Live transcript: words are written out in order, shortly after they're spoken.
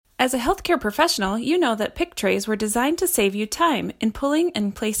As a healthcare professional, you know that pick trays were designed to save you time in pulling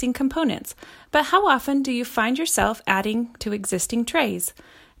and placing components. But how often do you find yourself adding to existing trays?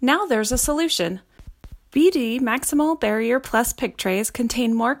 Now there's a solution. BD Maximal Barrier Plus pick trays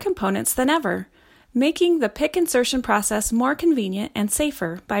contain more components than ever, making the pick insertion process more convenient and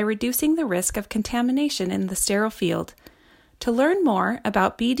safer by reducing the risk of contamination in the sterile field. To learn more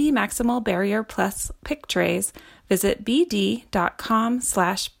about BD Maximal Barrier Plus pick trays, visit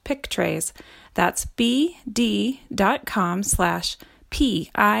bd.com/picktrays. That's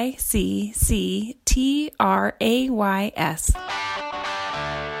bd.com/picctrays.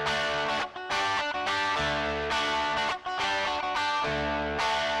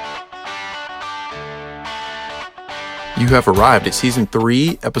 You have arrived at Season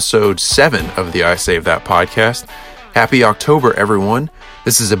 3, Episode 7 of the I Save That podcast. Happy October, everyone.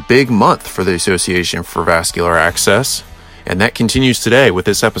 This is a big month for the Association for Vascular Access, and that continues today with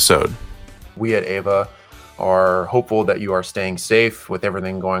this episode. We at AVA are hopeful that you are staying safe with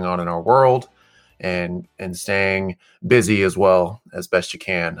everything going on in our world and staying busy as well as best you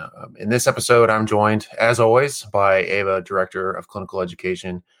can. In this episode, I'm joined, as always, by AVA Director of Clinical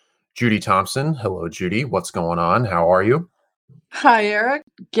Education, Judy Thompson. Hello, Judy. What's going on? How are you? Hi, Eric.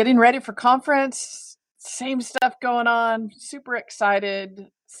 Getting ready for conference. Same stuff going on. Super excited.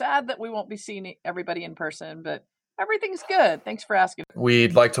 Sad that we won't be seeing everybody in person, but everything's good. Thanks for asking.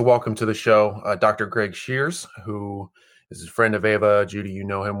 We'd like to welcome to the show Dr. Greg Shears, who is a friend of AVA. Judy, you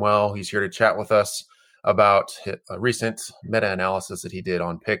know him well. He's here to chat with us about a recent meta-analysis that he did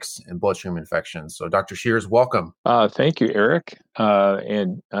on PICS and bloodstream infections. So, Dr. Shears, welcome. Thank you, Eric.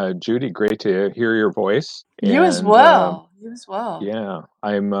 And Judy, great to hear your voice. You as well. You as well. Yeah,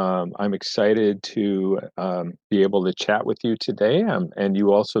 I'm excited to be able to chat with you today. And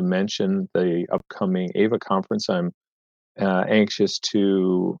you also mentioned the upcoming AVA conference. I'm anxious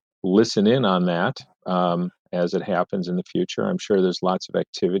to listen in on that as it happens in the future. I'm sure there's lots of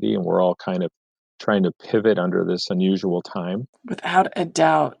activity, and we're all kind of trying to pivot under this unusual time. Without a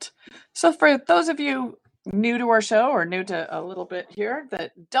doubt. So for those of you new to our show or new to a little bit here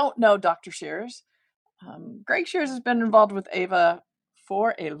that don't know Dr. Shears, Greg Shears has been involved with AVA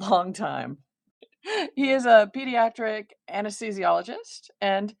for a long time. He is a pediatric anesthesiologist,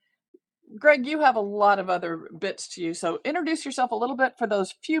 and Greg, you have a lot of other bits to you. So introduce yourself a little bit for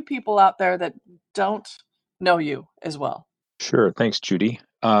those few people out there that don't know you as well. Sure. Thanks, Judy.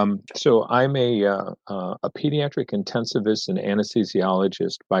 So I'm a pediatric intensivist and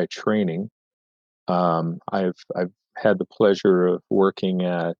anesthesiologist by training. I've had the pleasure of working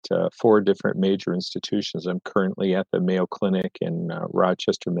at 4 different major institutions. I'm currently at the Mayo Clinic in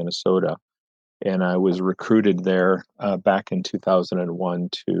Rochester, Minnesota, and I was recruited there back in 2001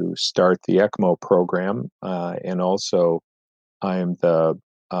 to start the ECMO program, and also I am the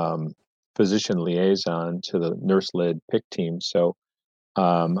physician liaison to the nurse-led PIC team. So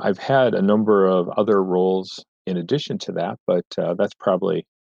I've had a number of other roles in addition to that, but that's probably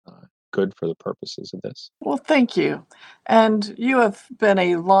good for the purposes of this. Well, thank you. And you have been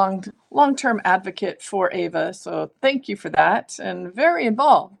a long-term advocate for AVA, so thank you for that, and very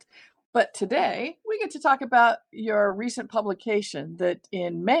involved. But today, we get to talk about your recent publication that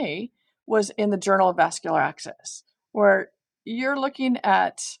in May was in the Journal of Vascular Access, where you're looking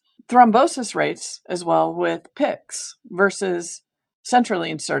at thrombosis rates as well with PICS versus centrally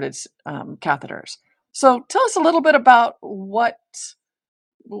inserted catheters. So tell us a little bit about what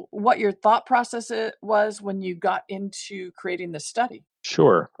your thought process was when you got into creating this study.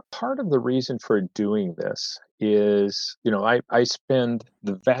 Sure. Part of the reason for doing this is, I spend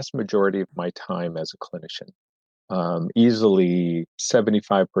the vast majority of my time as a clinician. Easily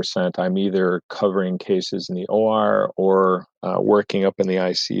 75%, I'm either covering cases in the OR or working up in the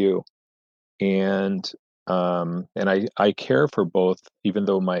ICU. And I care for both, even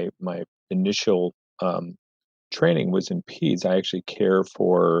though my initial training was in peds. I actually care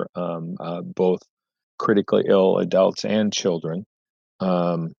for both critically ill adults and children.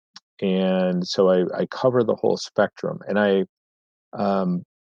 And so I cover the whole spectrum. And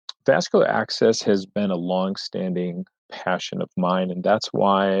vascular access has been a long-standing passion of mine, and that's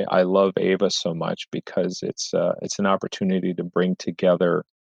why I love AVA so much, because it's an opportunity to bring together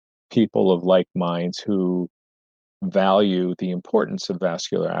people of like minds who value the importance of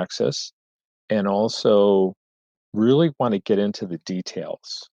vascular access and also really want to get into the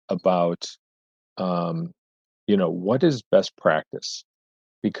details about what is best practice,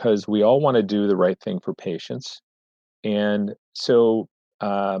 because we all want to do the right thing for patients. And so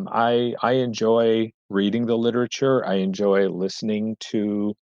I enjoy reading the literature. I enjoy listening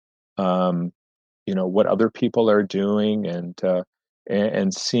to what other people are doing, and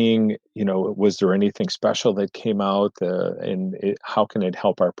and seeing, was there anything special that came out, how can it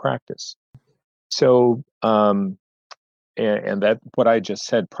help our practice? So, and that what I just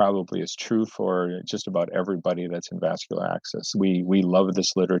said probably is true for just about everybody that's in vascular access. We love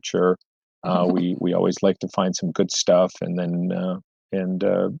this literature. We always like to find some good stuff, and then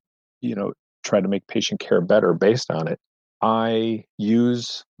try to make patient care better based on it. I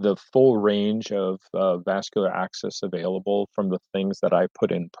use the full range of vascular access available, from the things that I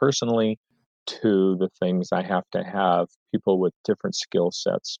put in personally to the things I have to have people with different skill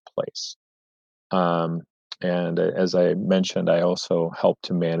sets place. And as I mentioned, I also help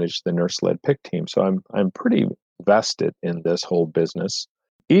to manage the nurse-led PIC team. So I'm pretty vested in this whole business.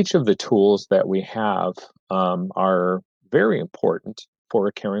 Each of the tools that we have are very important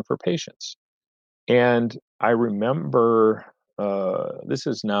for caring for patients. And I remember, this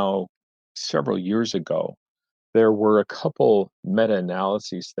is now several years ago, there were a couple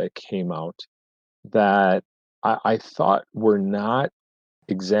meta-analyses that came out that I thought were not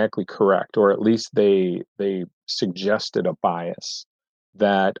exactly correct, or at least they suggested a bias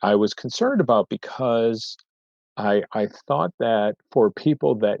that I was concerned about, because I thought that for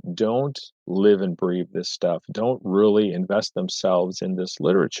people that don't live and breathe this stuff, don't really invest themselves in this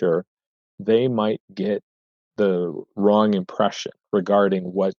literature, they might get the wrong impression regarding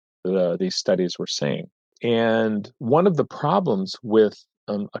what these studies were saying. And one of the problems with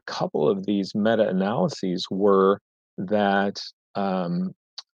a couple of these meta-analyses were that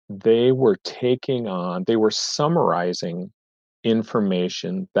they were summarizing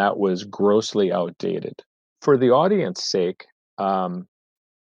information that was grossly outdated. For the audience sake, I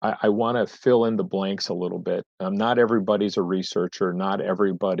want to fill in the blanks a little bit. Not everybody's a researcher. Not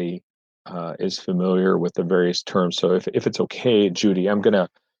everybody is familiar with the various terms. So if it's okay, Judy, I'm going to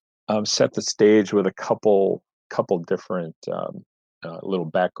set the stage with a couple different little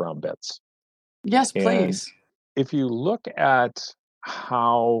background bits. Yes, please. And if you look at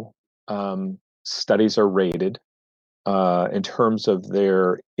how studies are rated in terms of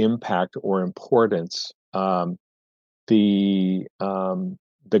their impact or importance, the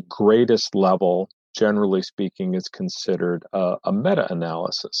greatest level, generally speaking, is considered a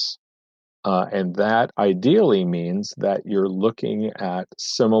meta-analysis. And that ideally means that you're looking at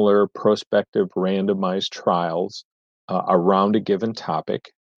similar prospective randomized trials around a given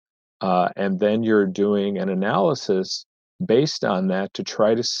topic, and then you're doing an analysis based on that to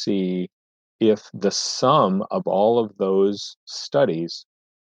try to see if the sum of all of those studies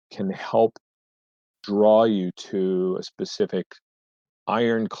can help draw you to a specific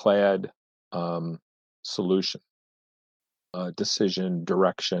ironclad solution, decision,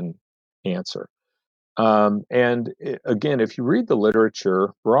 direction, answer. Again, if you read the literature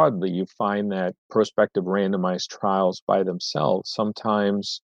broadly, you find that prospective randomized trials by themselves,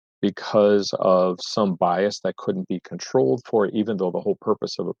 sometimes because of some bias that couldn't be controlled for, even though the whole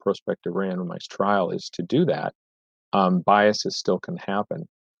purpose of a prospective randomized trial is to do that, biases still can happen.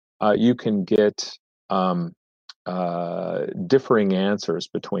 You can get differing answers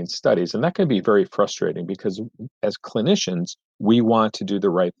between studies, and that can be very frustrating, because as clinicians, we want to do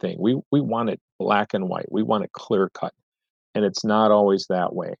the right thing. We want it black and white. We want it clear cut, and it's not always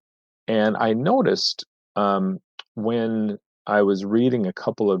that way. And I noticed when I was reading a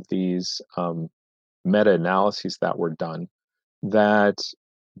couple of these meta-analyses that were done, that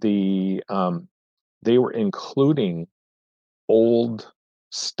they were including old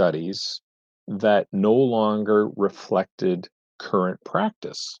studies that no longer reflected current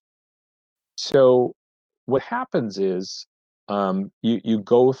practice. So what happens is you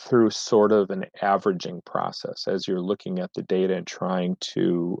go through sort of an averaging process as you're looking at the data and trying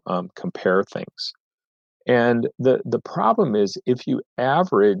to compare things. And the problem is, if you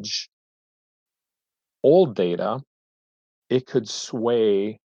average old data, it could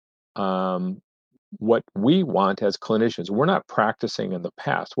sway what we want as clinicians. We're not practicing in the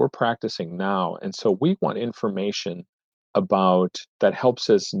past, we're practicing now. And so we want information about that helps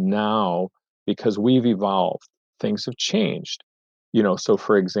us now, because we've evolved. Things have changed. So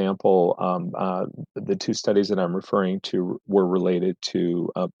for example, the two studies that I'm referring to were related to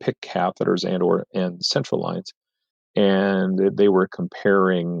PIC catheters and central lines. And they were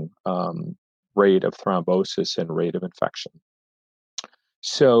comparing rate of thrombosis and rate of infection.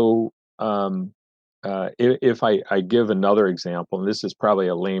 So if I give another example, and this is probably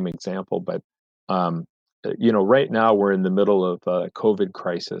a lame example, but right now we're in the middle of a COVID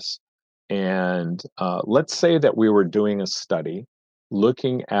crisis, and let's say that we were doing a study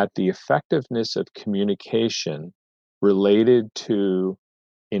looking at the effectiveness of communication related to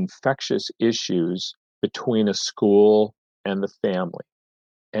infectious issues between a school and the family.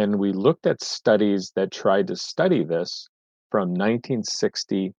 And we looked at studies that tried to study this from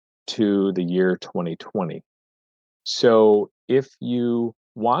 1960 to the year 2020. So if you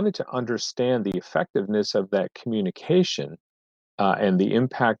wanted to understand the effectiveness of that communication and the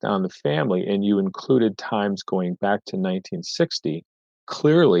impact on the family, and you included times going back to 1960,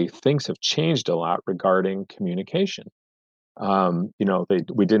 clearly things have changed a lot regarding communication.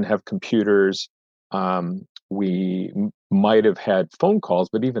 We didn't have computers. We might have had phone calls,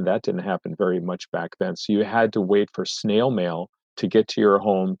 but even that didn't happen very much back then. So you had to wait for snail mail to get to your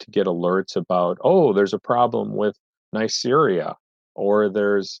home to get alerts about, oh, there's a problem with Neisseria, or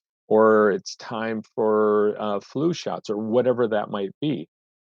it's time for flu shots, or whatever that might be.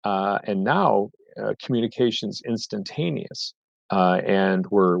 And now communication's instantaneous, and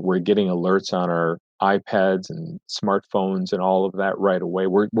we're getting alerts on our iPads and smartphones and all of that right away.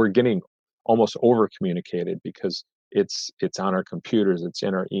 We're getting almost over communicated because it's on our computers, it's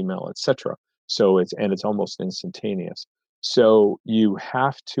in our email, etc. So it's almost instantaneous. So you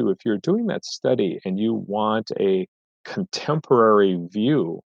have to, if you're doing that study and you want a contemporary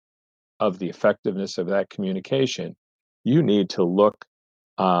view of the effectiveness of that communication, you need to look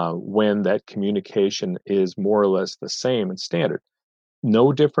when that communication is more or less the same and standard.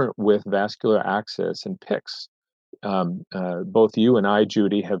 No different with vascular access and PICCs. Both you and I,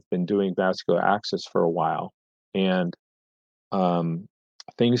 Judy, have been doing vascular access for a while, and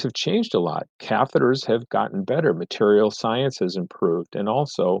things have changed a lot. Catheters have gotten better, material science has improved, and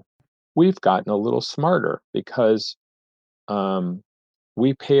also we've gotten a little smarter because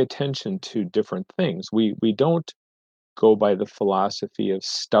we pay attention to different things. We don't go by the philosophy of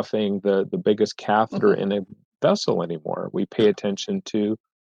stuffing the biggest catheter in a vessel anymore. We pay attention to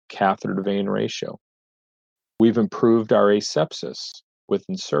catheter to vein ratio. We've improved our asepsis with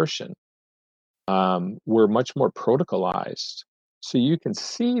insertion. We're much more protocolized. So you can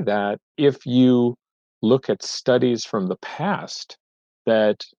see that if you look at studies from the past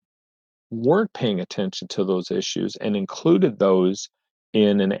that weren't paying attention to those issues and included those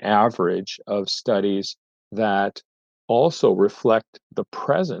in an average of studies that also reflect the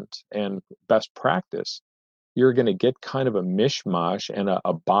present and best practice, you're going to get kind of a mishmash and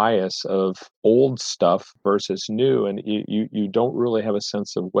a bias of old stuff versus new, and you don't really have a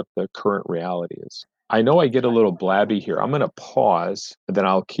sense of what the current reality is. I know I get a little blabby here. I'm going to pause, and then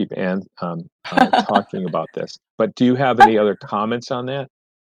I'll keep talking about this. But do you have any other comments on that?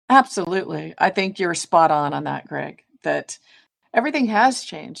 Absolutely. I think you're spot on that, Greg, that everything has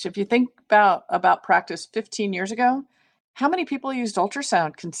changed. If you think about practice 15 years ago, how many people used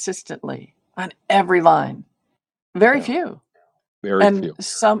ultrasound consistently on every line? Very few. Very few.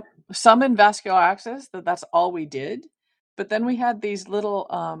 Some in vascular access, that's all we did. But then we had these little,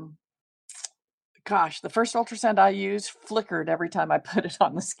 the first ultrasound I used flickered every time I put it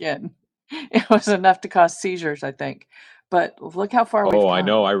on the skin. It was enough to cause seizures, I think. But look how far we've come. Oh, I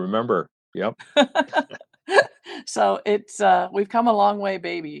know. I remember. Yep. So we've come a long way,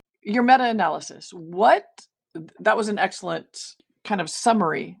 baby. Your meta-analysis, that was an excellent kind of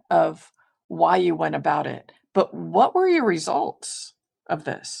summary of why you went about it. But what were your results of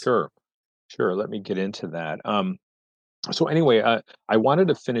this? Sure. Let me get into that. So anyway, I wanted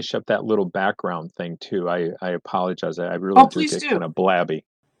to finish up that little background thing too. I apologize. I really do get kind of blabby.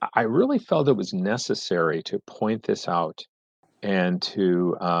 I really felt it was necessary to point this out and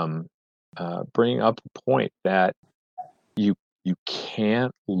to bring up a point that you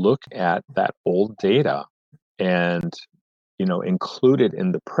can't look at that old data and include it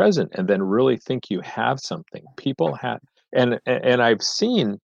in the present and then really think you have something. People have, and I've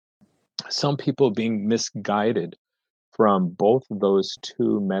seen some people being misguided from both of those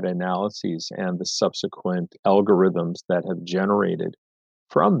two meta-analyses and the subsequent algorithms that have generated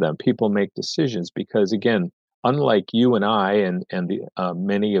from them. People make decisions because, again, unlike you and I and the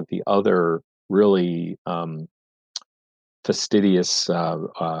many of the other really fastidious,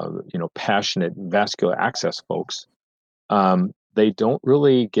 passionate vascular access folks, they don't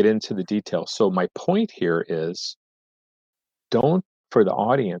really get into the details. So my point here is, for the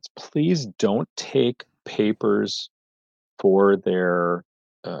audience, please don't take papers for their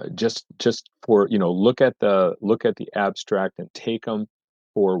just for look at the abstract and take them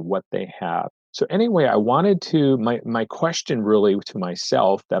for what they have. So anyway, I wanted to my question really to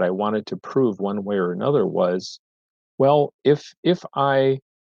myself that I wanted to prove one way or another was, well, if I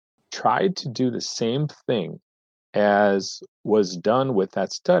tried to do the same thing as was done with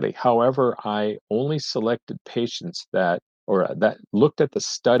that study, however, I only selected patients that looked at the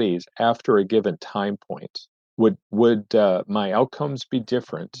studies after a given time point, would my outcomes be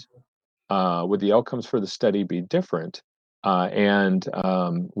different? Would the outcomes for the study be different and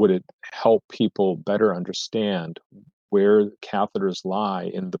would it help people better understand where catheters lie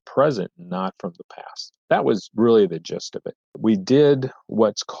in the present, not from the past? That was really the gist of it. We did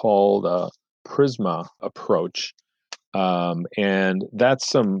what's called a PRISMA approach, and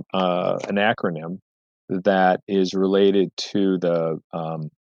that's an acronym that is related to the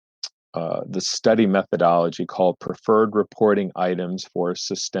study methodology called Preferred Reporting Items for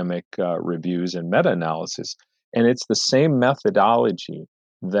Systemic Reviews and Meta-Analysis. And it's the same methodology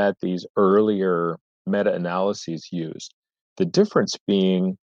that these earlier meta-analyses used. The difference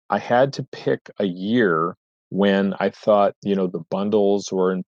being I had to pick a year when I thought, the bundles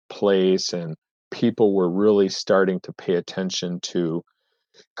were in place and people were really starting to pay attention to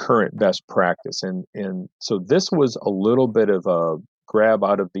current best practice. And so this was a little bit of a grab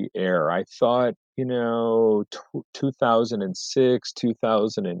out of the air. I thought, 2006,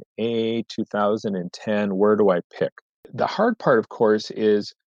 2008, 2010, where do I pick? The hard part, of course,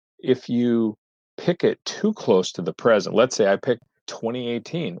 is if you pick it too close to the present. Let's say I picked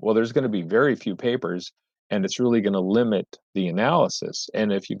 2018. Well, there's going to be very few papers, and it's really going to limit the analysis.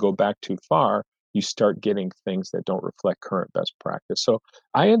 And if you go back too far, you start getting things that don't reflect current best practice. So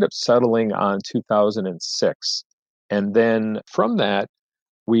I end up settling on 2006. And then from that,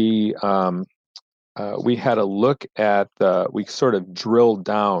 we had a look at, we sort of drilled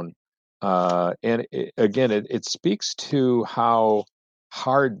down. And it speaks to how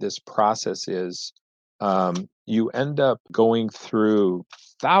hard this process is. You end up going through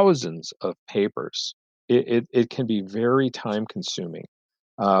thousands of papers. It can be very time consuming.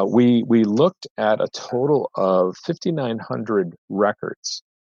 We looked at a total of 5,900 records,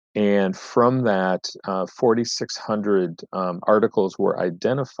 and from that, 4,600 articles were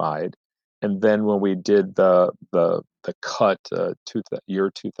identified. And then when we did the cut to the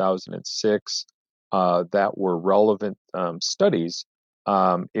year 2006, that were relevant studies,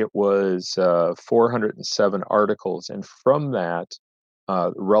 it was 407 articles, and from that,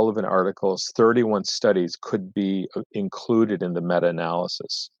 relevant articles, 31 studies could be included in the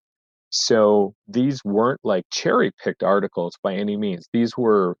meta-analysis. So these weren't like cherry-picked articles by any means. These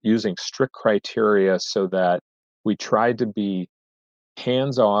were using strict criteria so that we tried to be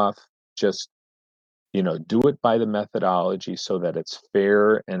hands-off, just do it by the methodology so that it's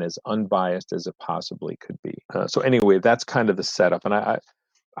fair and as unbiased as it possibly could be. So anyway, that's kind of the setup. And I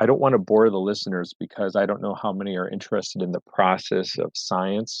don't want to bore the listeners because I don't know how many are interested in the process of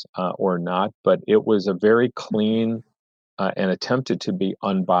science or not, but it was a very clean and attempted to be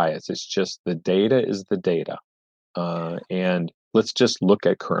unbiased. It's just the data is the data. And let's just look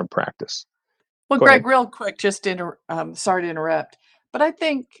at current practice. Well, Greg, real quick, just sorry to interrupt, but I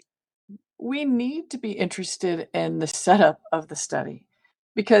think we need to be interested in the setup of the study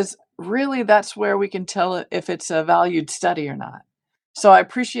because really that's where we can tell if it's a valued study or not. So I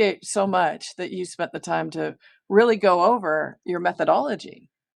appreciate so much that you spent the time to really go over your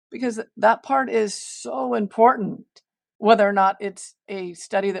methodology because that part is so important, whether or not it's a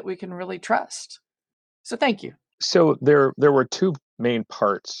study that we can really trust. So thank you. So there were two main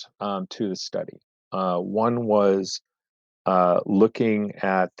parts to the study. One was looking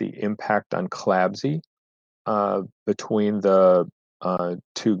at the impact on CLABSI between the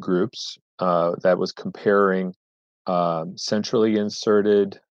two groups that was comparing centrally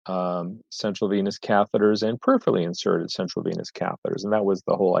inserted central venous catheters and peripherally inserted central venous catheters. And that was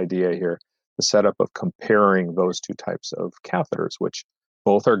the whole idea here, the setup of comparing those two types of catheters, which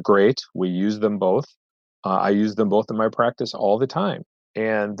both are great. We use them both. I use them both in my practice all the time.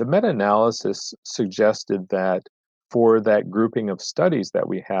 And the meta-analysis suggested that for that grouping of studies that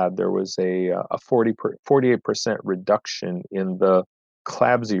we had, there was a 48% reduction in the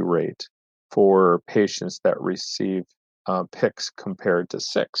CLABSI rate for patients that receive PICCs compared to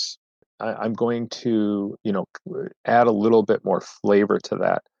SICCs. I'm going to, add a little bit more flavor to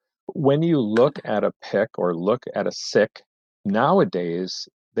that. When you look at a PICC or look at a SICC, nowadays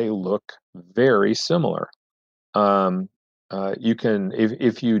they look very similar. You can,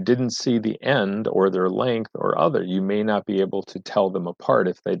 if you didn't see the end or their length or other, you may not be able to tell them apart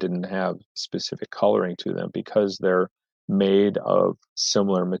if they didn't have specific coloring to them because they're made of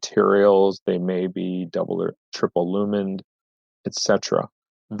similar materials. They may be double or triple lumened, etc.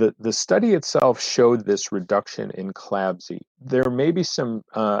 The study itself showed this reduction in CLABSI. There may be some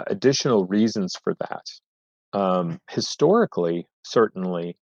additional reasons for that. Historically,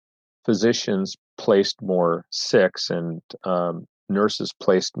 certainly, physicians placed more SICCs and nurses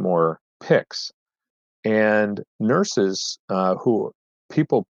placed more PICCs. And nurses,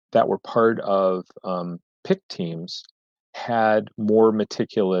 people that were part of PICC teams, had more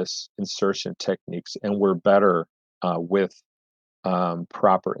meticulous insertion techniques and were better with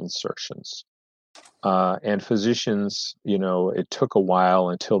proper insertions. And physicians, it took a while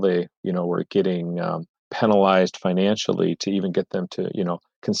until they, were getting penalized financially to even get them to,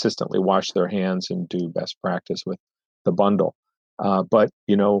 consistently wash their hands and do best practice with the bundle. But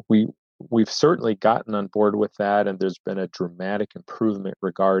we've certainly gotten on board with that, and there's been a dramatic improvement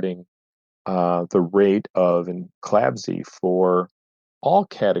regarding the rate of enclampsia for all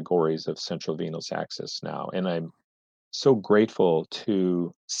categories of central venous access now. And I'm so grateful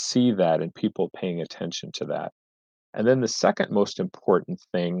to see that and people paying attention to that. And then the second most important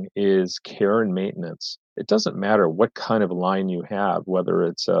thing is care and maintenance. It doesn't matter what kind of line you have, whether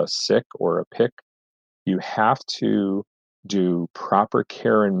it's a sick or a PIC, you have to do proper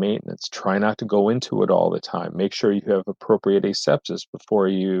care and maintenance. Try not to go into it all the time. Make sure you have appropriate asepsis before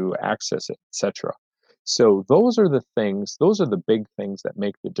you access it, etc. So those are the big things that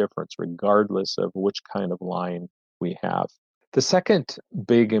make the difference, regardless of which kind of line we have. The second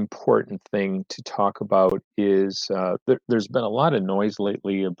big important thing to talk about is there's been a lot of noise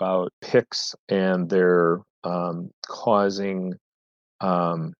lately about PICs and their causing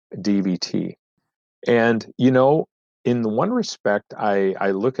DVT. And, in one respect, I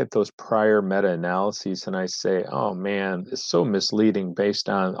look at those prior meta-analyses and I say, oh man, it's so misleading based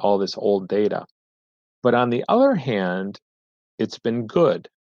on all this old data. But on the other hand, it's been good.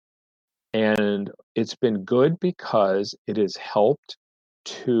 And it's been good because it has helped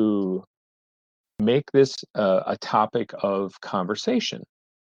to make this a topic of conversation.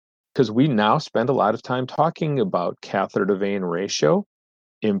 Because we now spend a lot of time talking about catheter to vein ratio,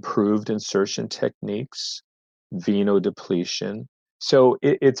 improved insertion techniques, venodepletion. So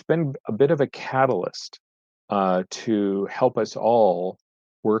it's been a bit of a catalyst to help us all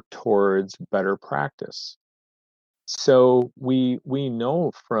work towards better practice. So we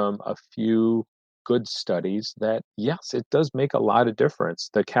know from a few good studies that yes, it does make a lot of difference.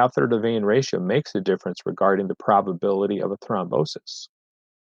 The catheter to vein ratio makes a difference regarding the probability of a thrombosis.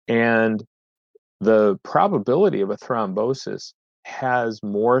 And the probability of a thrombosis has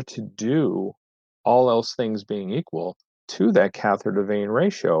more to do, all else things being equal, to that catheter to vein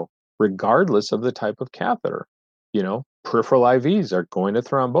ratio, regardless of the type of catheter. Peripheral IVs are going to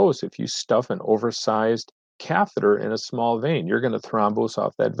thrombose. If you stuff an oversized catheter in a small vein, you're going to thrombose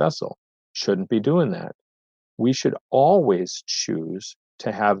off that vessel. Shouldn't be doing that. We should always choose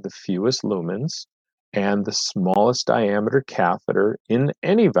to have the fewest lumens and the smallest diameter catheter in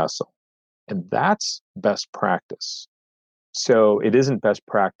any vessel. And that's best practice. So it isn't best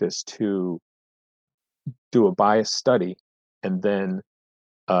practice to do a bias study and then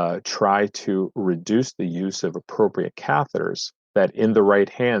try to reduce the use of appropriate catheters that in the right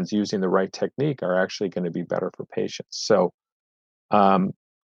hands, using the right technique, are actually going to be better for patients. So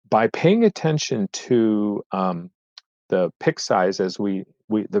by paying attention to the PIC size, as we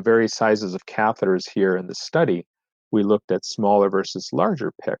the various sizes of catheters here in the study, we looked at smaller versus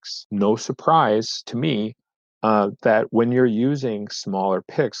larger PICs. No surprise to me that when you're using smaller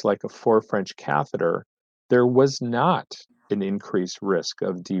PICs, like a 4 French catheter, there was not an increased risk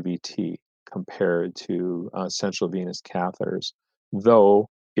of DVT compared to central venous catheters. Though,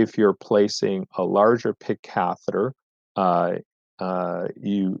 if you're placing a larger PIC catheter, you're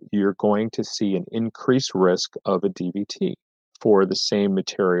going to see an increased risk of a DVT for the same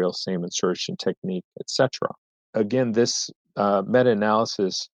material, same insertion technique, etc. Again, this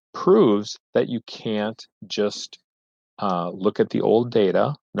meta-analysis proves that you can't just look at the old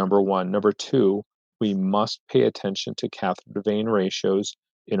data, number one. Number two, we must pay attention to catheter to vein ratios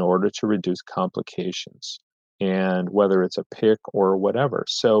in order to reduce complications, and whether it's a PIC or whatever.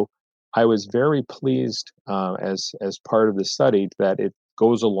 So I was very pleased as part of the study that it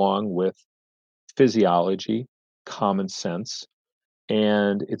goes along with physiology, common sense,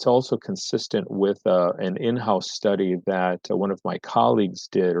 and it's also consistent with an in-house study that one of my colleagues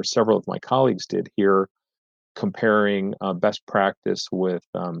did, or several of my colleagues did here, comparing best practice with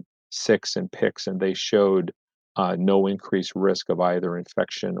SICs and PICs, and they showed no increased risk of either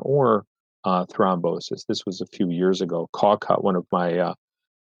infection or thrombosis. This was a few years ago. Callcott, one of my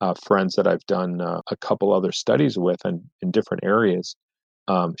friends that I've done a couple other studies with in different areas,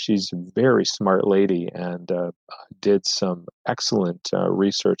 she's a very smart lady and did some excellent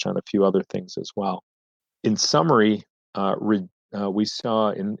research on a few other things as well. In summary, we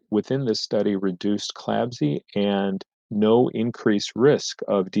saw within this study reduced CLABSI and no increased risk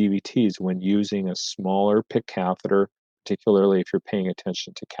of DVTs when using a smaller PIC catheter, particularly if you're paying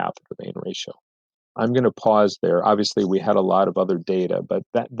attention to catheter vein ratio. I'm going to pause there. Obviously, we had a lot of other data, but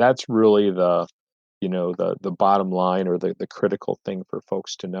that's really the bottom line, or the critical thing for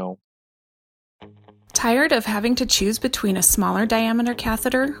folks to know. Tired of having to choose between a smaller diameter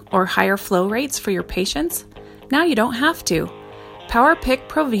catheter or higher flow rates for your patients? Now you don't have to. PowerPick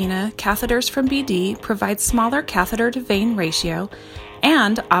Provena catheters from BD provide smaller catheter-to-vein ratio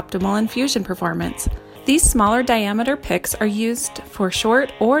and optimal infusion performance. These smaller diameter picks are used for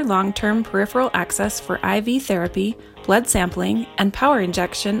short or long-term peripheral access for IV therapy, blood sampling, and power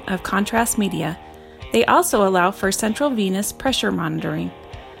injection of contrast media. They also allow for central venous pressure monitoring.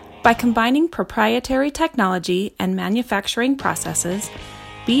 By combining proprietary technology and manufacturing processes,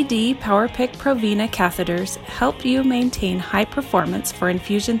 BD PowerPick Provena catheters help you maintain high performance for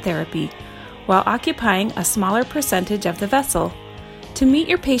infusion therapy while occupying a smaller percentage of the vessel. To meet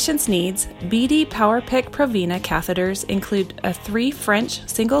your patient's needs, BD PowerPick Provena catheters include a 3 French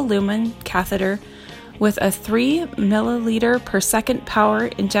single-lumen catheter with a 3 milliliter per second power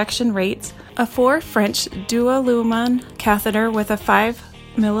injection rates, a 4 French dual-lumen catheter with a 5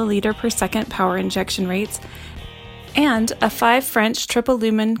 milliliter per second power injection rates, and a 5 French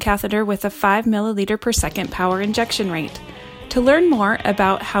triple-lumen catheter with a 5 milliliter per second power injection rate. To learn more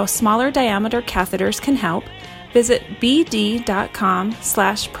about how smaller diameter catheters can help, visit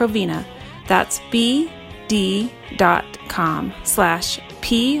bd.com/Provena. That's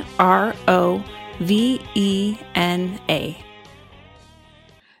bd.com/PROVENA.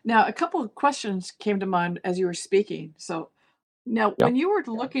 Now, a couple of questions came to mind as you were speaking. So now, when you were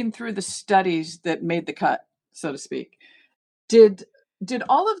looking through the studies that made the cut, so to speak, did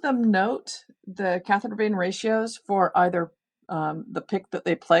all of them note the catheter vein ratios for either the pick that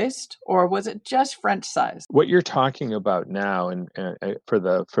they placed, or was it just French size? What you're talking about now, and for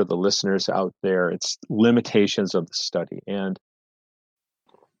the listeners out there, it's limitations of the study. And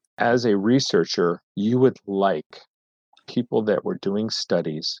as a researcher, you would like people that were doing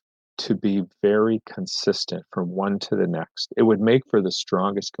studies to be very consistent from one to the next. It would make for the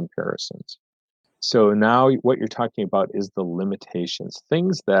strongest comparisons. So now what you're talking about is the limitations,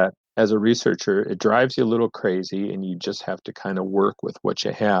 things that as a researcher, it drives you a little crazy and you just have to kind of work with what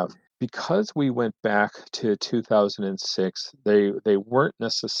you have. Because we went back to 2006, they weren't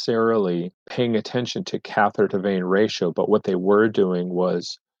necessarily paying attention to catheter to vein ratio, but what they were doing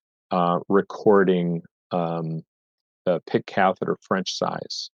was recording the PICC catheter French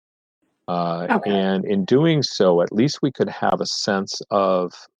size. And in doing so, at least we could have a sense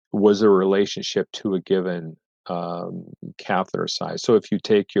of, was there a relationship to a given catheter size. So if you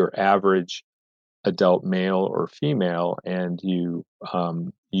take your average adult male or female and you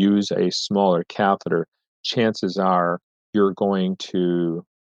use a smaller catheter, chances are you're going to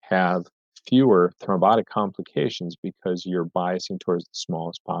have fewer thrombotic complications because you're biasing towards the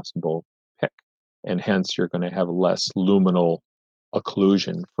smallest possible PICC. And hence you're going to have less luminal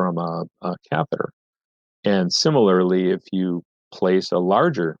occlusion from a catheter. And similarly, if you place a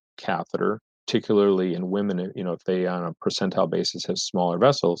larger catheter, particularly in women, if they on a percentile basis have smaller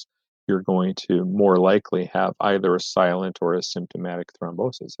vessels, you're going to more likely have either a silent or a symptomatic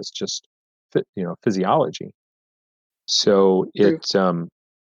thrombosis. It's just physiology. So it's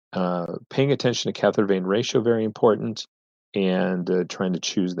paying attention to catheter vein ratio, very important, and trying to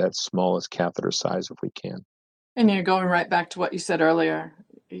choose that smallest catheter size if we can. And you're going right back to what you said earlier.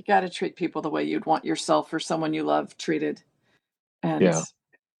 You got to treat people the way you'd want yourself or someone you love treated. And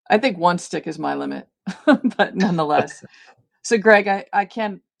I think 1 stick is my limit, but nonetheless. So Greg, I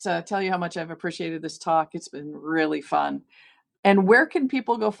can't tell you how much I've appreciated this talk. It's been really fun. And where can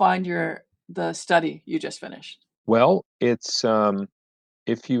people go find the study you just finished? Well, it's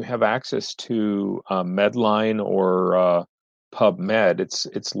if you have access to Medline or PubMed,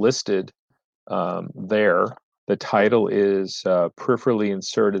 it's listed there. The title is Peripherally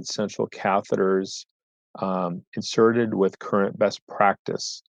Inserted Central Catheters Inserted with Current Best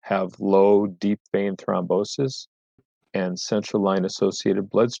Practice Have Low Deep Vein Thrombosis and Central Line Associated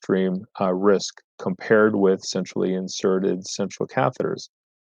Bloodstream Risk Compared with Centrally Inserted Central Catheters,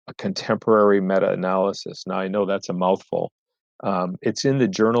 a Contemporary Meta-Analysis. Now, I know that's a mouthful. It's in the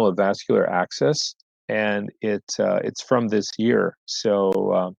Journal of Vascular Access, and it's from this year.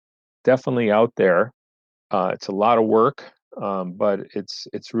 So definitely out there. It's a lot of work, but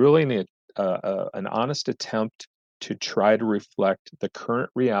it's really an honest attempt to try to reflect the current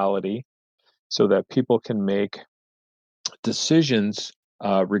reality so that people can make decisions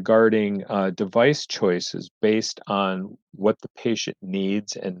regarding device choices based on what the patient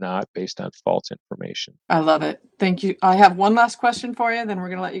needs and not based on false information. I love it. Thank you. I have one last question for you, then we're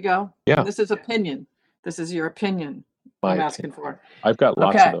going to let you go. Yeah. And this is opinion. This is your opinion I'm asking for. I've got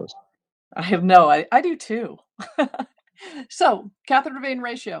lots of those. I do too. So, catheter to vein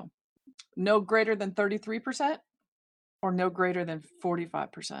ratio, no greater than 33% or no greater than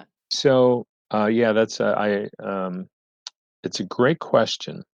 45%? So, Yeah, it's a great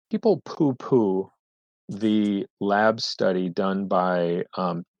question. People poo-poo the lab study done by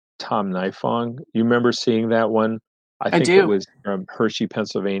Tom Nifong. You remember seeing that one? I I think it do. was from Hershey,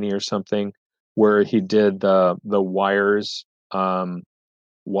 Pennsylvania, or something, where he did the wires of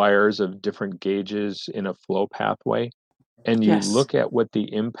different gauges in a flow pathway, and you Yes. look at what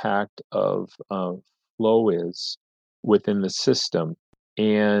the impact of flow is within the system,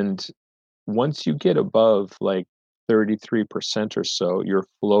 and once you get above like 33% or so, your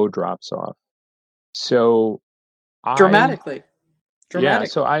flow drops off. So I, Dramatically. yeah, Dramatic.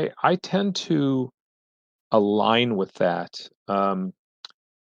 so I tend to align with that,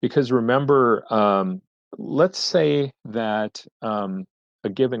 because remember, let's say that a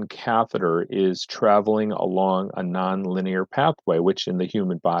given catheter is traveling along a nonlinear pathway, which in the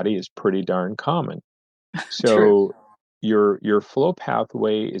human body is pretty darn common. True. So your flow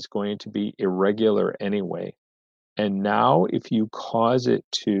pathway is going to be irregular anyway. And now if you cause it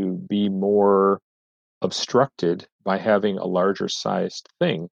to be more obstructed by having a larger sized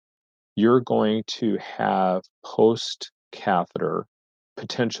thing, you're going to have post catheter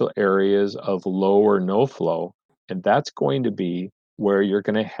potential areas of low or no flow. And that's going to be where you're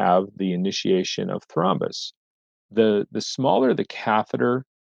going to have the initiation of thrombus. The smaller the catheter,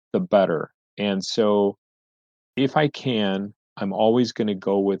 the better. And so if I can, I'm always going to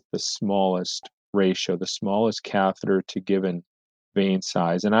go with the smallest ratio, the smallest catheter to given vein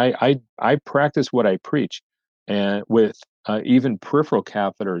size. And I practice what I preach, and with even peripheral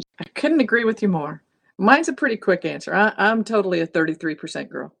catheters. I couldn't agree with you more. Mine's a pretty quick answer. I'm totally a 33%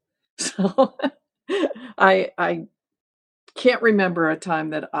 girl. So I can't remember a time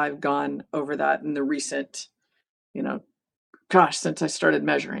that I've gone over that in the recent, you know, gosh, since I started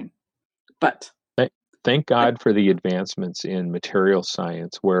measuring. But Thank I, God for the advancements in material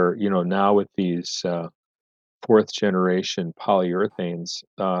science, where now with these fourth generation polyurethanes,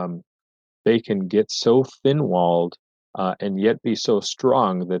 they can get so thin walled and yet be so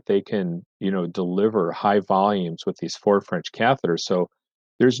strong that they can deliver high volumes with these four French catheters. So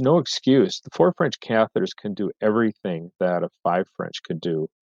there's no excuse. The four French catheters can do everything that a five French could do.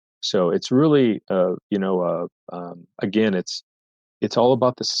 So it's really again, it's all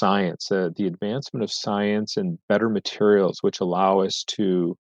about the science, the advancement of science and better materials, which allow us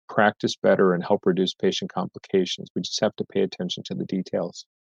to practice better and help reduce patient complications. We just have to pay attention to the details.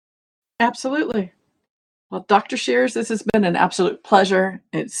 absolutely. Well, Dr. Shears, this has been an absolute pleasure.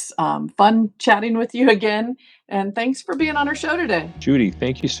 It's fun chatting with you again. And thanks for being on our show today. Judy,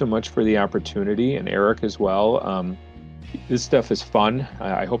 thank you so much for the opportunity, and Eric as well. This stuff is fun.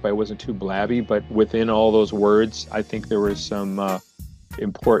 I hope I wasn't too blabby, but within all those words, I think there were some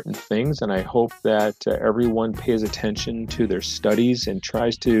important things, and I hope that everyone pays attention to their studies and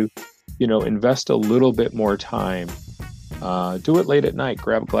tries to, invest a little bit more time. Do it late at night,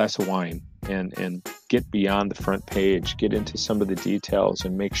 grab a glass of wine, and get beyond the front page, get into some of the details,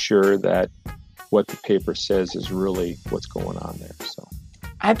 and make sure that what the paper says is really what's going on there. So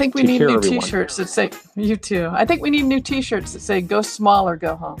I think we take need care, new everyone. t-shirts that say, you too. I think we need new t-shirts that say, go small or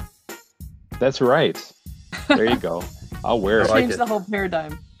go home. That's right. There you go. I'll wear it. like Change it. the whole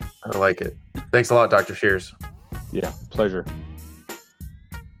paradigm. I like it. Thanks a lot, Dr. Shears. Yeah, pleasure.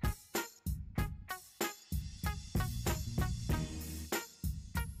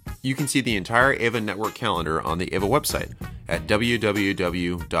 You can see the entire AVA Network calendar on the AVA website at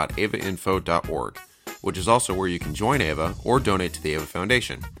www.avainfo.org, which is also where you can join AVA or donate to the AVA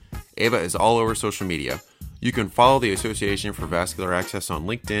Foundation. AVA is all over social media. You can follow the Association for Vascular Access on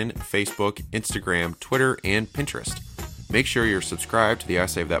LinkedIn, Facebook, Instagram, Twitter, and Pinterest. Make sure you're subscribed to the I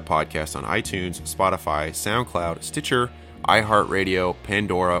Save That podcast on iTunes, Spotify, SoundCloud, Stitcher, iHeartRadio,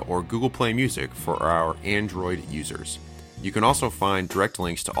 Pandora, or Google Play Music for our Android users. You can also find direct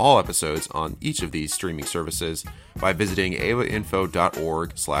links to all episodes on each of these streaming services by visiting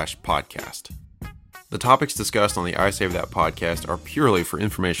avainfo.org/podcast. The topics discussed on the I Save That podcast are purely for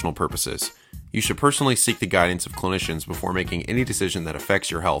informational purposes. You should personally seek the guidance of clinicians before making any decision that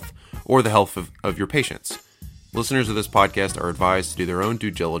affects your health or the health of your patients. Listeners of this podcast are advised to do their own due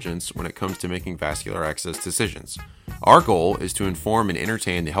diligence when it comes to making vascular access decisions. Our goal is to inform and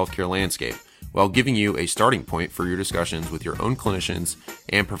entertain the healthcare landscape while giving you a starting point for your discussions with your own clinicians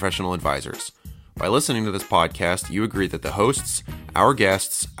and professional advisors. By listening to this podcast, you agree that the hosts, our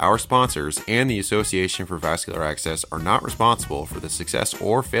guests, our sponsors, and the Association for Vascular Access are not responsible for the success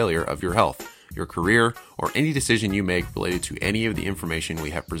or failure of your health, your career, or any decision you make related to any of the information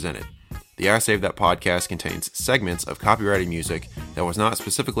we have presented. The I Save That podcast contains segments of copyrighted music that was not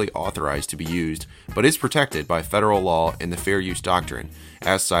specifically authorized to be used, but is protected by federal law and the Fair Use Doctrine,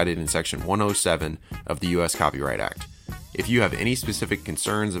 as cited in Section 107 of the U.S. Copyright Act. If you have any specific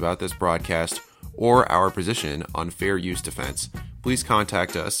concerns about this broadcast or our position on fair use defense, please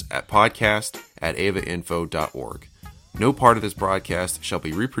contact us at podcast@avainfo.org. No part of this broadcast shall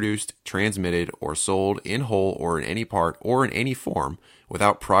be reproduced, transmitted, or sold in whole or in any part or in any form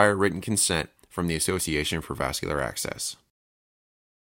without prior written consent from the Association for Vascular Access.